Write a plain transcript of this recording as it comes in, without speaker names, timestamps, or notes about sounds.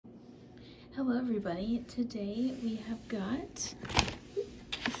Hello everybody, today we have got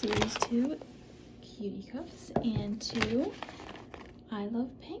Series 2 Cutie Cups and 2 I Love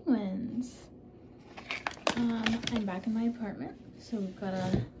Penguins. I'm back in my apartment, so we've got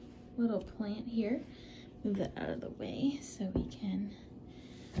a little plant here. Move that out of the way so we can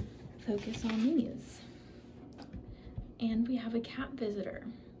focus on these. And we have a cat visitor.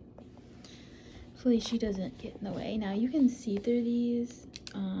 Hopefully she doesn't get in the way. Now you can see through these.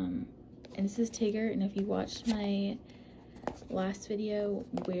 And this is Tigger, and if you watched my last video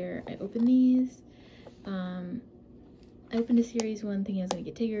where I opened these, I opened a series 1 thinking I was gonna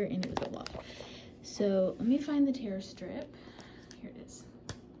get Tigger and it was a lot. So let me find the tear strip. Here it is.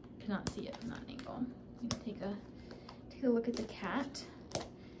 Cannot see it from that angle. I'm gonna take a look at the cat.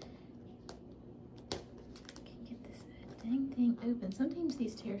 Can get this dang thing open. Sometimes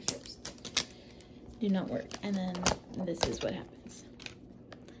these tear strips do not work, and then this is what happens.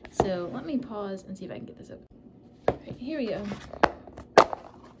 So let me pause and see if I can get this open. Alright, here we go.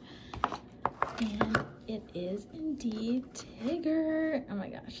 And it is indeed Tigger. Oh my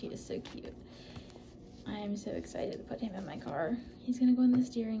gosh, he is so cute. I am so excited to put him in my car. He's gonna go in the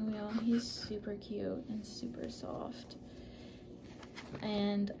steering wheel. He's super cute and super soft.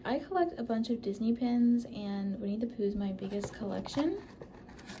 And I collect a bunch of Disney pins, and Winnie the Pooh is my biggest collection.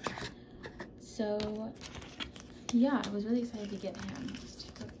 So yeah, I was really excited to get him.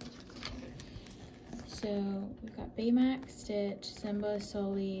 So we've got Baymax, Stitch, Simba,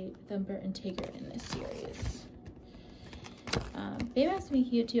 Sully, Thumper, and Tigger in this series. Baymax would be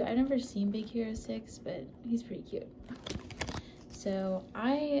cute too. I've never seen Big Hero 6, but he's pretty cute. So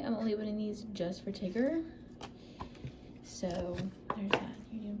I am only opening these just for Tigger. So there's that.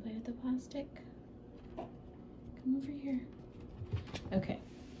 You're gonna play with the plastic? Come over here. Okay.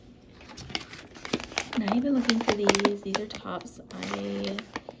 Now I've been looking for these. These are tops. I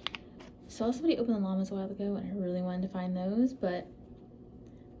saw somebody open the llamas a while ago and I really wanted to find those, but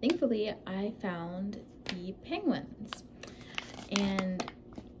thankfully I found the penguins. And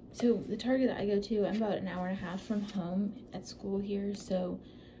so the Target that I go to, I'm about an hour and a half from home at school here, so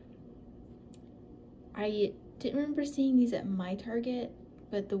I didn't remember seeing these at my Target,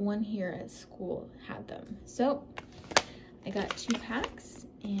 but the one here at school had them. So I got 2 packs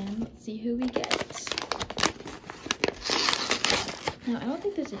and let's see who we get. Now, I don't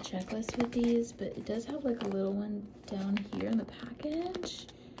think there's a checklist with these, but it does have like a little one down here in the package.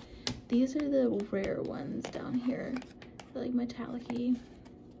 These are the rare ones down here. They're like metallic-y.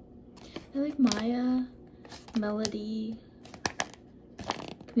 I like Maya, Melody.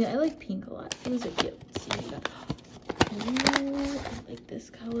 Yeah, I like pink a lot. Those are cute. Let's see, we got, ooh, I like this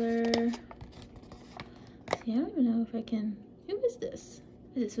color. See, I don't even know if I can, who is this?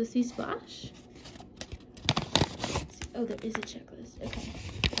 Is it supposed to be Splash? Oh, there is a checklist. Okay.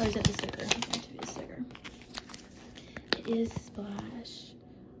 Oh, is that the sticker? It's meant to be a sticker. It is Splash.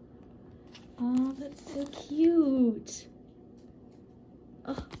 Oh, that's so cute.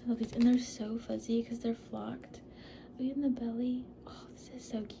 Oh, I love these. And they're so fuzzy because they're flocked. Oh, in the belly. Oh, this is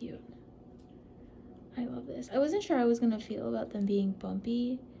so cute. I love this. I wasn't sure how I was going to feel about them being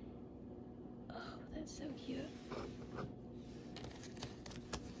bumpy. Oh, that's so cute.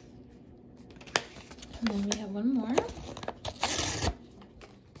 And then we have one more.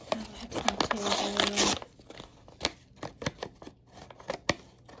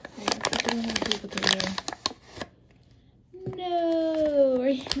 No, are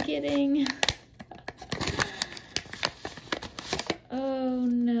you kidding? Oh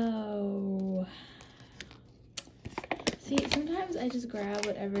no. See, sometimes I just grab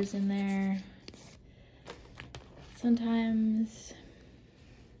whatever's in there. Sometimes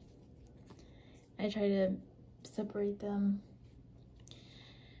I try to separate them.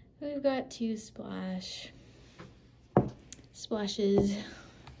 We've got 2 splashes,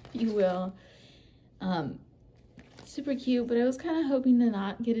 if you will. Super cute, but I was kind of hoping to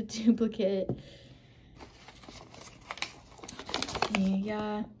not get a duplicate.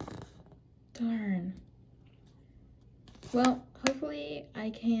 Yeah, darn. Well, hopefully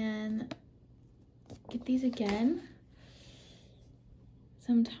I can get these again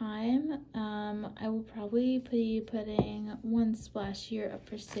sometime. I will probably be putting one Splash here up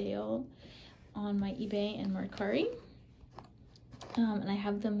for sale on my eBay and Mercari. And I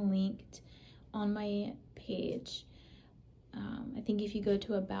have them linked on my page. I think if you go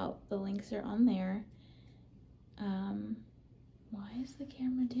to About, the links are on there. Why is the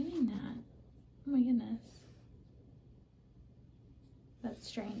camera doing that? Oh my goodness. That's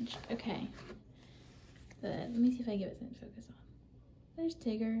strange. Okay. But let me see if I get it in focus on. There's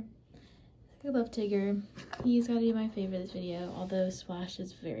Tigger. I love Tigger. He's got to be my favorite this video, although Splash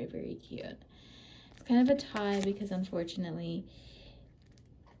is very, very cute. It's kind of a tie because unfortunately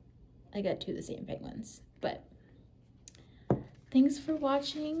I got two of the same penguins. But thanks for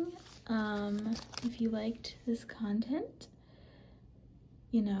watching. If you liked this content,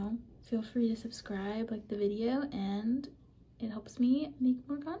 you know, feel free to subscribe, like the video, and it helps me make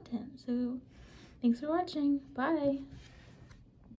more content. So thanks for watching. Bye.